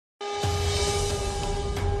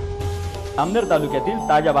जामनेर तालुक्यातील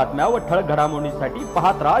ताज्या बातम्या व ठळक घडामोडींसाठी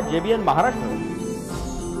पाहत राहा JBN महाराष्ट्र।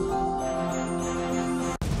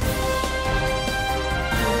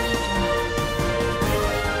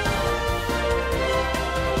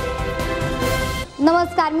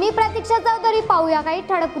 नमस्कार, मी प्रतीक्षा चौधरी। पाहूया काही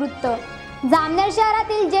ठळक वृत्त। जामनेर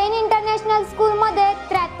शहरातील जैन इंटरनॅशनल स्कूल मध्ये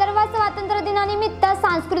 73व्या स्वातंत्र्य दिनानिमित्त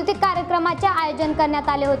सांस्कृतिक कार्यक्रमाचे आयोजन करण्यात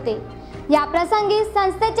आले होते। या प्रसंगी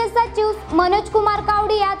संस्थेचे सचिव मनोज कुमार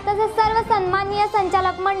कावडिया तसेच सर्व सन्माननीय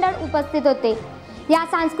संचालक मंडळ उपस्थित होते। या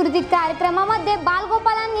सांस्कृतिक कार्यक्रमामध्ये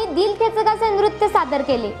बालगोपालांनी दिल खेचक असे नृत्य सादर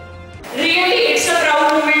केले। Really, it's a proud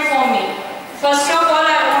moment for me. First of all,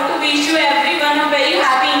 I want to wish you everyone a very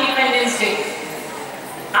happy Independence Day.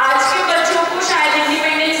 आज के बच्चों को शायद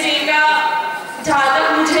इंडिपेंडेंस डे का, जहाँ तक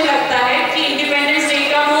मुझे लगता है कि इंडिपेंडेंस डे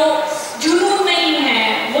का वो जुनून नहीं है,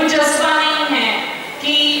 वो जज्बा नहीं है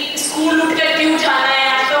कि स्कूल उठकर क्यों जाना है,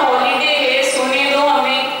 आज तो हॉलीडे है, सोने दो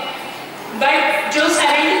हमें। बट जो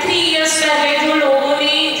 73 इयर्स पहले जो लोगों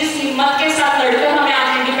ने जिस हिम्मत के साथ लड़कर हमें आज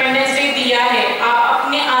इंडिपेंडेंस डे दिया है, आप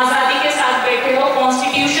अपने आज़ादी के साथ बैठे हो,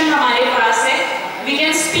 कॉन्स्टिट्यूशन हमारे पास है, we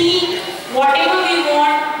can speak whatever we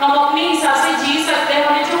want, हम अपने हिसाब से जी सकते हैं,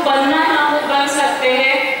 हमें जो बनना है हम वो बन सकते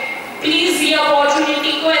हैं। प्लीज ये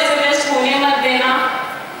अपॉर्चुनिटी को ऐसे वेस्ट होने मत देना।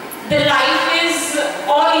 The life is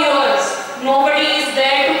all yours, nobody is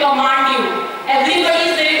there to command you, everybody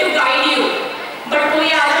is there to guide you. But कोई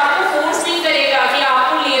आज आपको फोर्स नहीं करेगा कि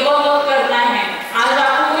आपको लेबर वर्क करना है, आज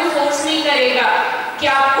आपको कोई फोर्स नहीं करेगा कि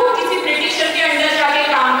आपको किसी ब्रिटिशर के अंडर जाके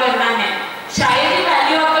काम करना है। शायद ये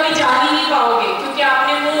वैल्यू आप कभी जान ही नहीं पाओगे, क्योंकि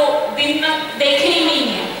आपने वो दिन देखे ही नहीं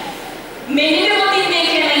है, मैंने भी वो दिन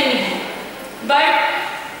देखे नहीं है। बट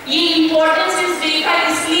ये इम्पोर्टेंस इस डे का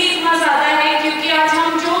इसलिए इतना ज्यादा है क्योंकि आज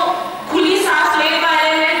हम जो खुली सांस ले पा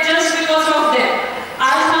रहे हैं जस्ट बिकॉज ऑफ दैट।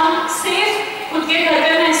 आज हम सेफ खुद के घर पे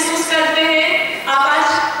महसूस करते हैं, आप आज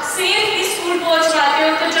सेफ स्कूल पहुंच पाते हो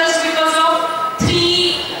तो just because of 3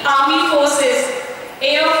 army forces,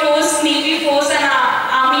 air force, navy force and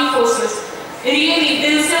army forces. Really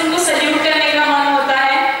दिल से उनको सल्यूट करने का मन होता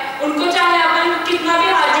है। उनको चाहे अपन कितना भी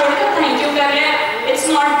हाथ जोड़कर थैंक यू कर लें, it's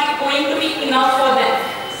not going to be enough for them,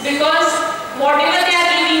 because whatever they are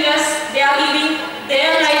giving us, they are giving their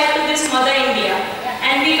life to this mother India,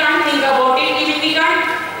 and we can't think about it, even we can't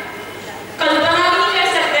कल्पना भी नहीं कर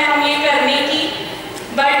सकते हम ये करने की।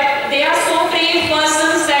 But they are so brave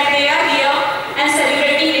persons that they are here and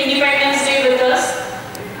celebrating Independence Day with us.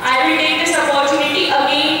 I will take this opportunity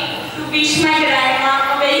again to wish my grandma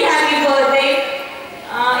a very happy birthday.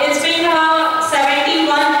 It's been her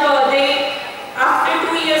 71st birthday. After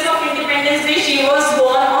 2 years of Independence Day, she was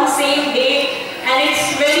born on same day, and it's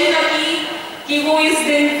very lucky कि वो इस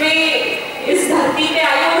दिन पे इस धरती पे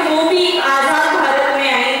आई और वो भी आजाद भारत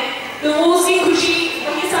में आई, तो वो उसकी खुशी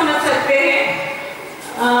वही समझ सकते हैं।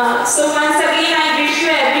 So once again I wish you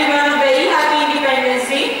everyone a very happy Independence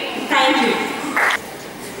Day. Thank you.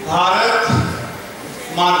 Bharat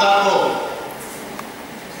माता को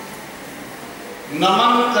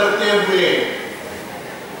नमन करते हुए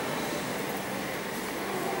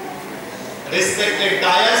respected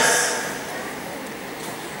dais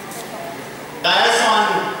on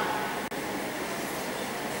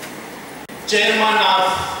chairman of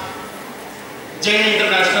Jain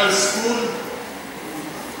International School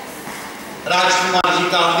Rajkumar ji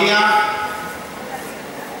Kawadia,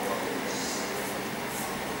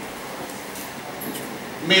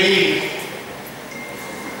 मेरी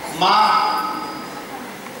माँ,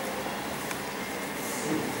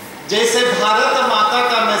 जैसे भारत माता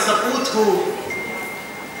का मैं सपूत हूँ,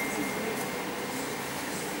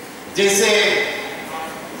 जैसे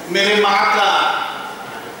मेरे माँ का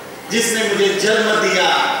जिसने मुझे जन्म दिया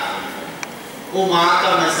वो माँ का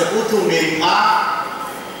मैं सपूत हूँ, मेरी माँ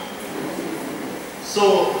सो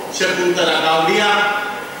शकुंतला कावडिया।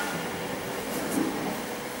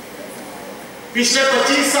 पिछले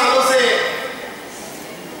 25 सालों से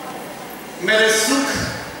मेरे सुख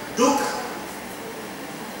दुख,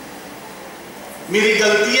 मेरी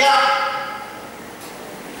गलतियां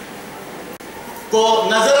को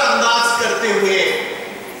नजरअंदाज करते हुए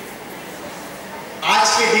आज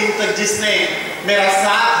के दिन तक जिसने मेरा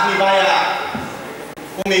साथ निभाया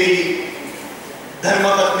वो मेरी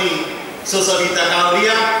धर्मपत्नी सुसविता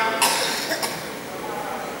कावडिया।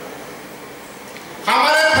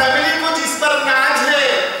 हमारे फैमिली को जिस पर नाज है,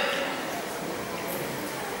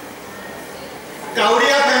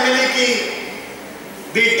 कावडिया फैमिली की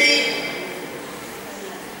बेटी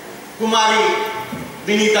कुमारी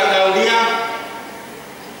विनीता कावडिया,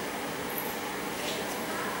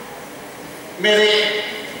 मेरे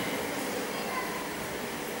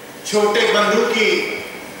छोटे बंधु की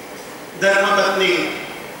धर्मपत्नी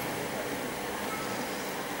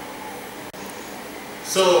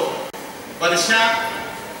सो वर्षा,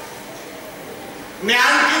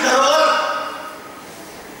 ज्ञान की धरोहर,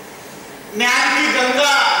 ज्ञान की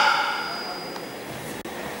गंगा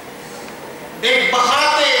एक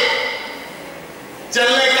बहाते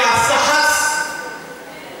चलने का साहस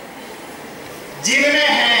जिनमें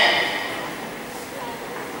है।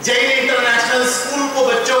 जैन इंटरनेशनल स्कूल को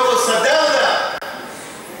बच्चों को सदैव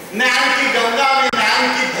ज्ञान की गंगा में, ज्ञान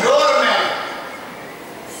की धरोहर में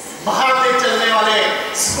बहाते चलने वाले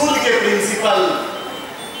स्कूल के प्रिंसिपल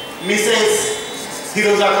मिसेस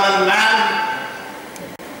फिरोजा खान मैम,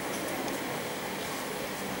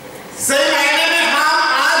 सही मायने में हम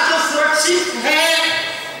आज जो सुरक्षित हैं,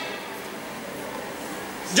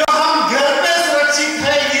 जो हम घर पे सुरक्षित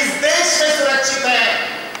है, इस देश में सुरक्षित है,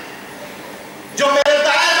 जो मेरे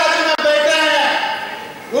दाएं बाजू में बैठे हैं,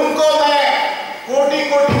 उनको मैं कोटि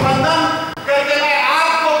कोटि वंदन करके मैं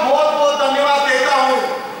आपको बहुत बहुत धन्यवाद देता हूं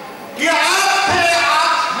कि आप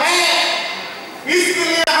हैं, इसके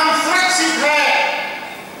लिए हम सुरक्षित हैं।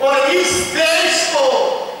 और इस देश को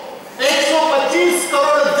 125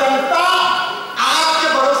 करोड़ जनता आपके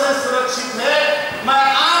भरोसे सुरक्षित है। मैं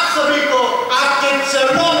आप सभी को आपके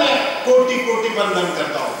चरणों में कोटि कोटि वंदन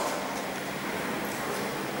करता हूं।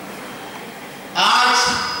 आज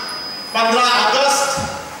 15 अगस्त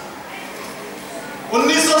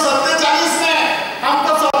 1947 में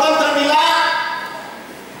हमको स्वतंत्र मिला।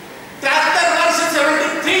 73 वर्ष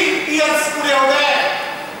 73 ईयर्स पूरे हो गए,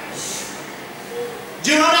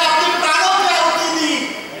 जिन्होंने अपने प्राणों की आहुति दी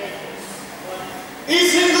इस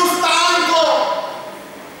हिंदुस्तान को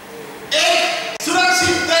एक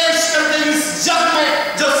सुरक्षित देश करके इस जग में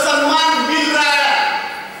जो सम्मान मिल रहा है,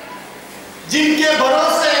 जिनके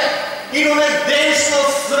भरोसे इन्होंने देश को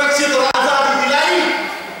सुरक्षित और आजादी दिलाई,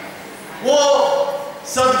 वो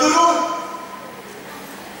सदगुरु,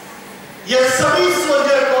 ये सभी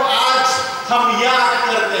सोल्जर को आज हम याद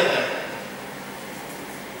करते हैं।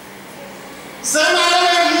 सही मायने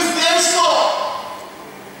में इस देश को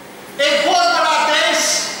एक बहुत बड़ा देश,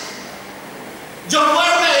 जो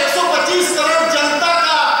वर्ल्ड में 125 करोड़ जनता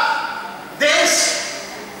का देश,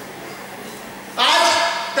 आज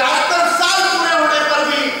 73 साल पूरे होने पर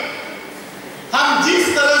भी हम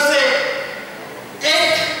जिस तरह से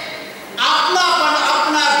एक अपनापन,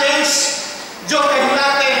 अपना देश जो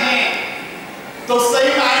कहलाते हैं, तो सही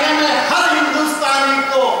मायने में हर हिंदुस्तानी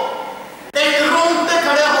को एक रोंगटे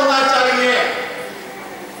खड़े होना चाहिए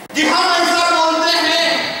कि हम ऐसा बोलते हैं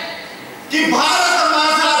कि भारत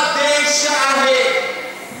माझा देश आहे,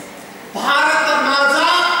 भारत माझा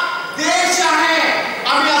देश आहे।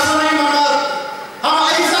 आम्ही असं नाही म्हणत, हम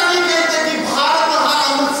ऐसा नहीं कहते कि भारत हा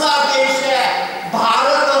आमचा देश है,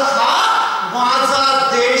 भारत हा माझा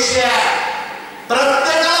देश है।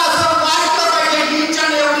 प्रत्येकाला असं वाटतं पाहिजे, ईच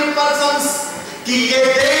एंड एवरी पर्सन्स, कि ये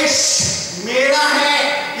देश मेरा है,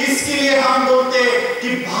 इसके लिए हम बोलते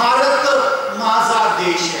कि भारत माझा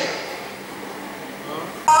देश है।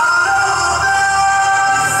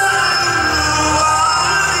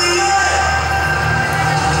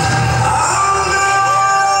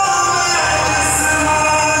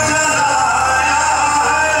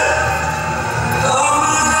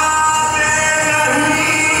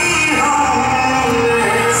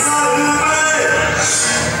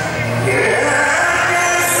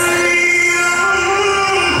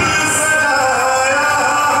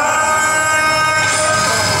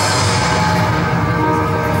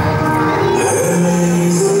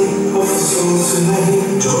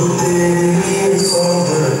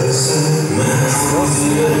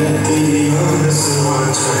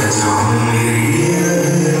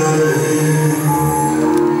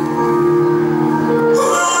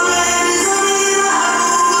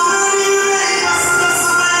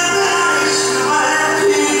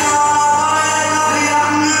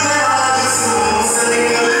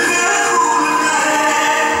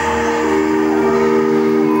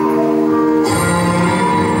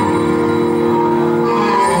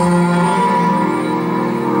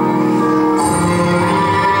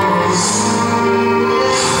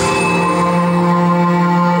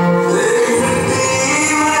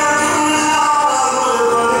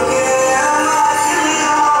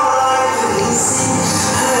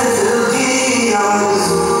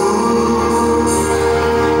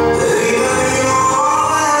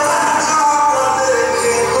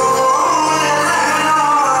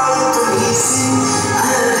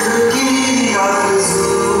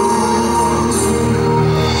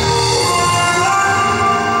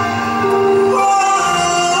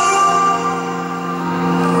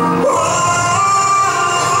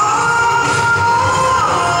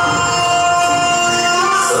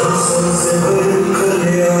 से भर कर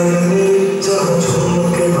ले आएंगे, जहाँ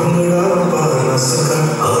झूम के भंगड़ा पा न सका।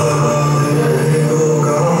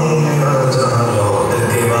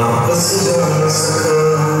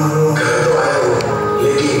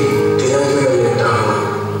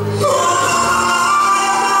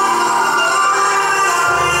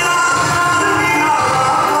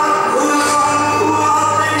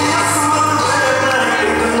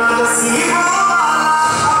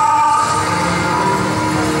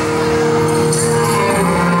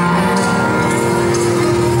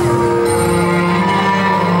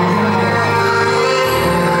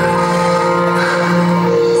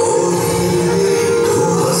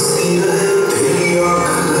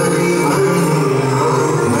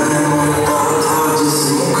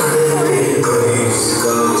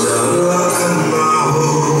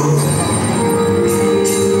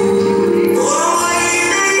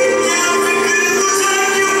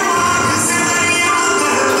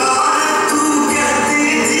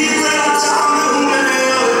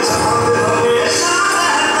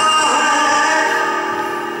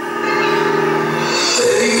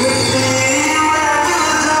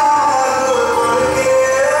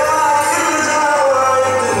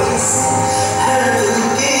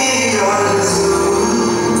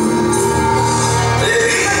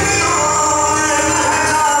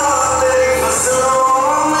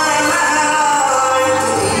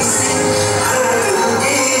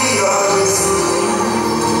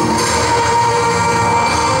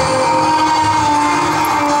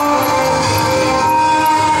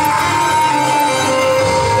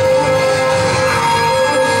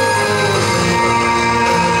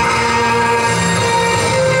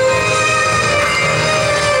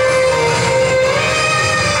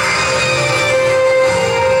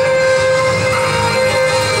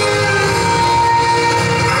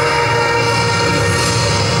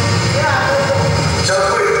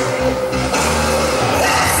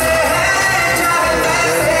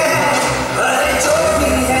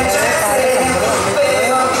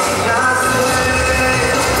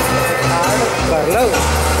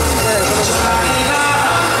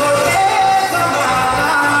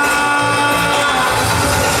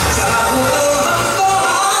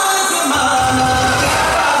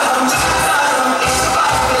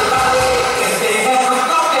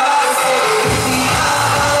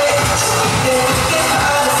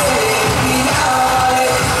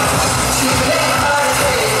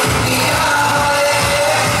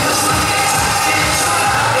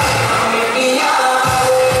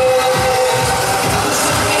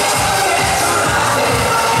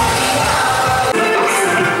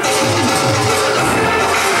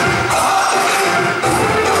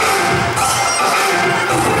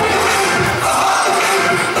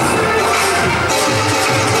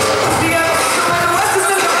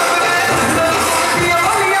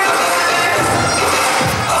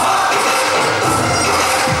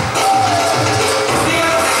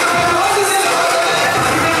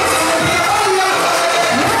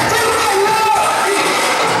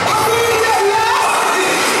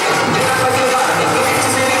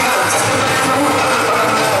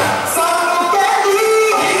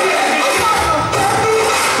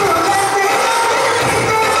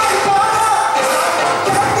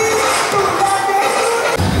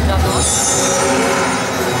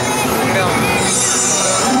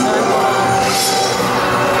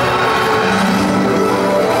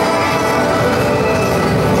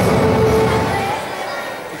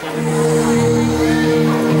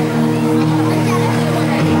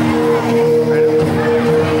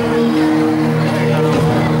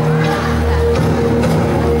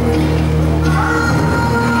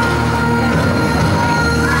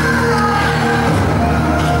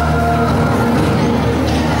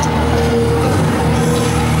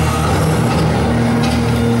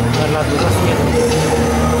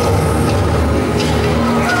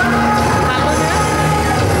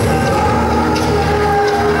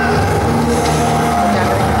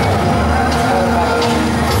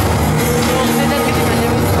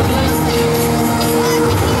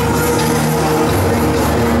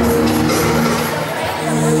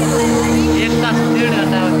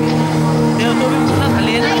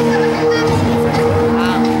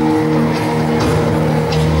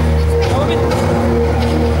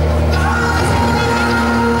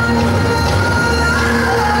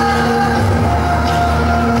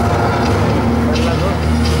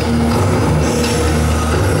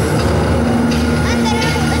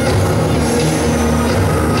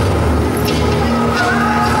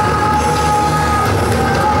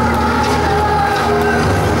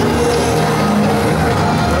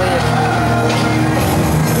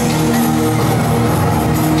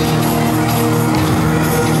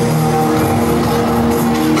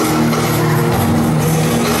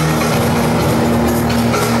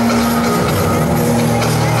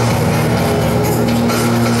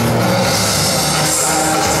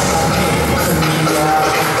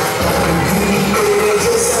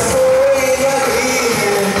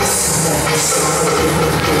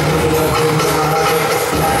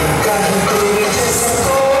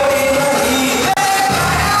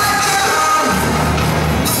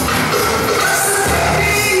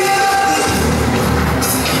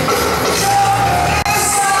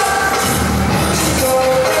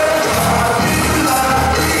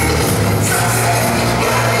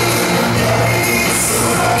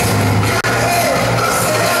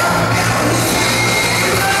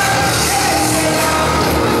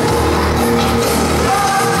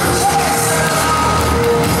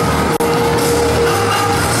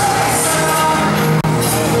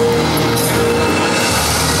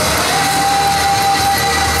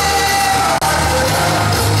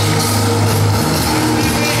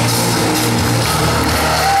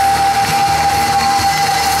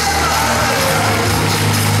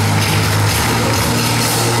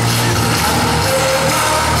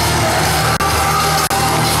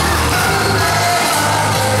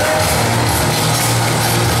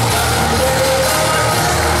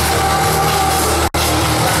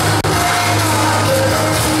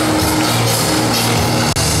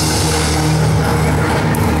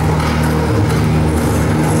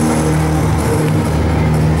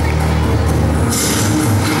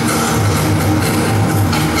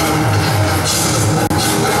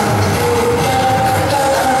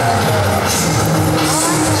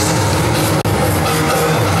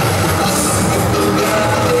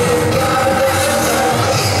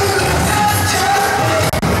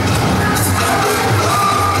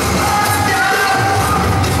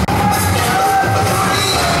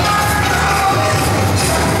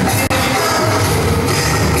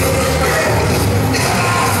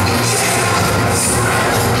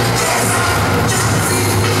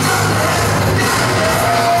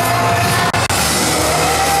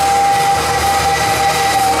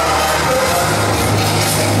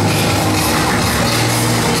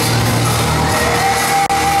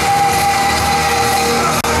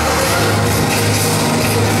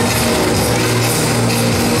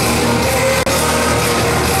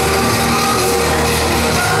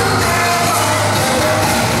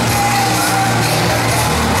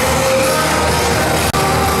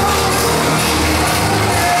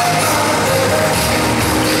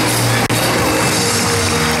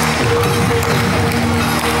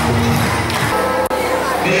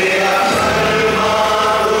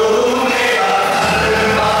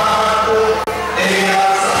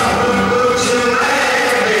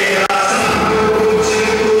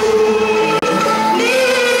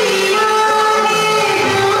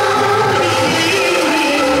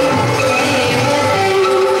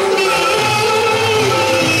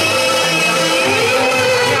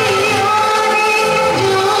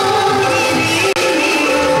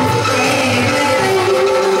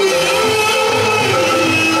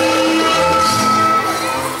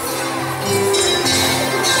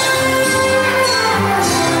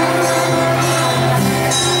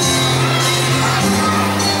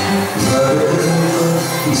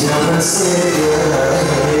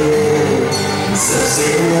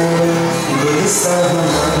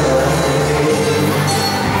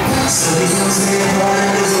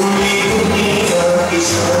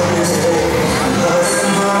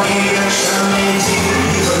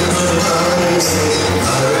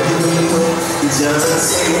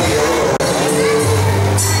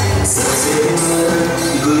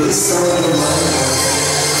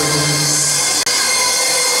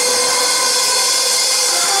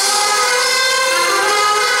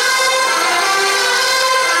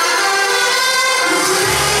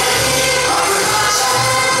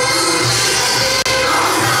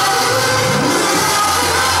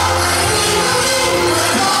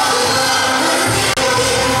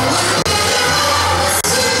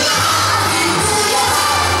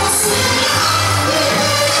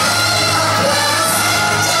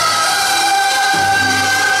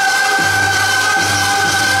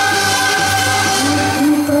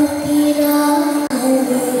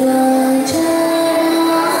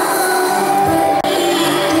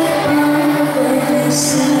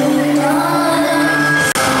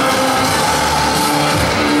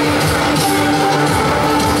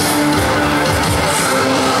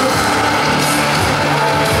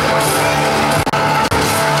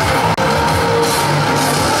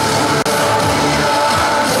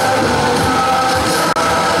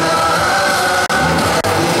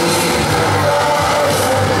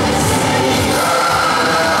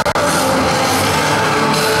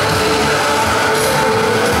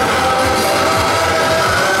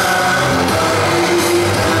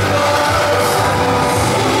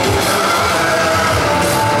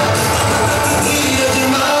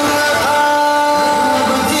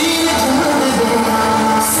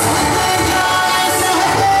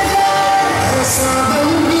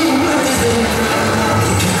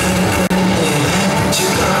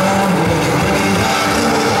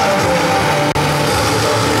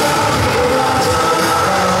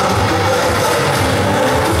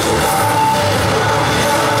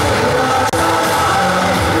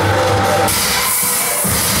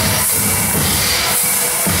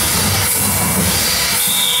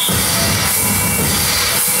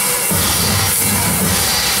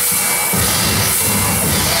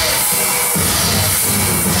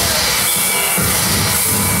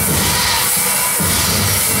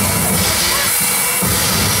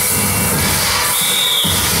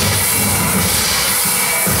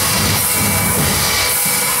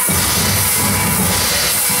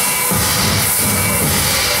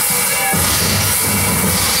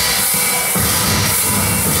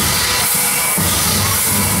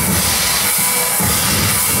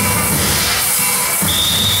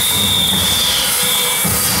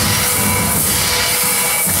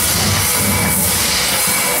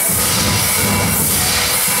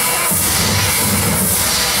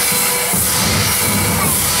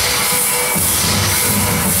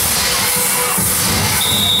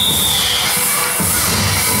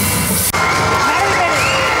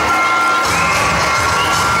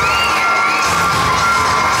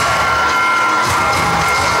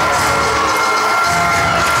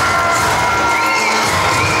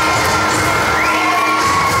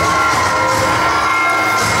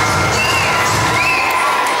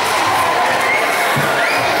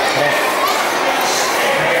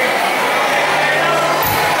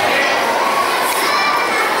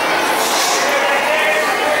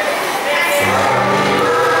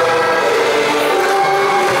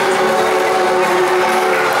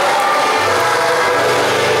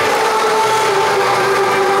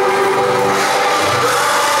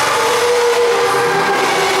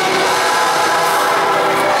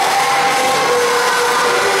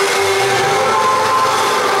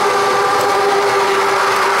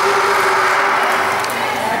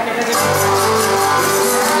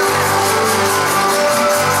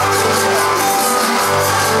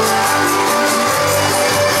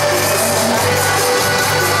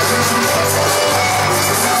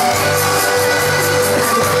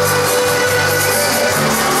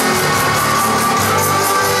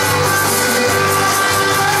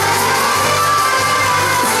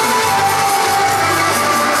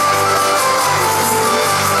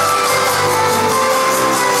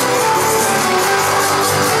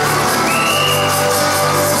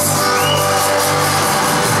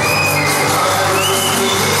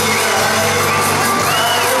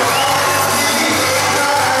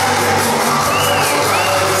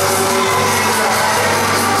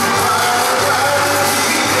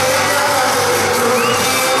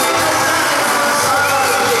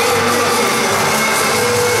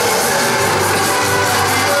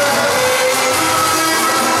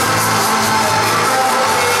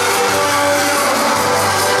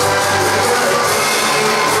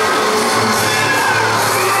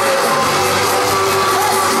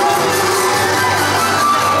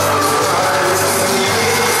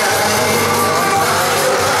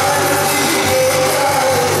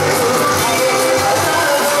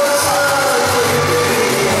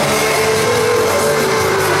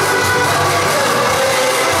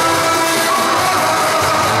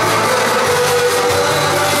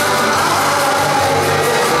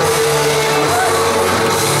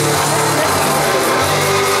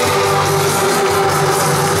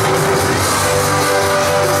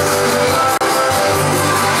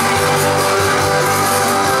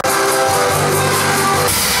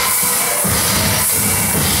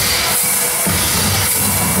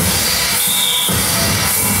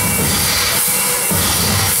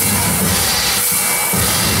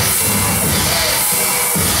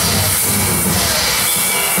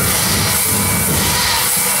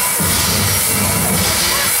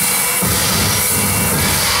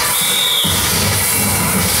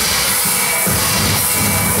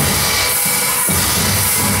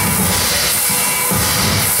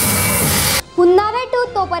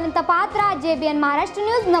 भेटू. तोपर्यंत पाहत राहा JBN महाराष्ट्र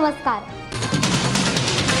न्यूज. नमस्कार.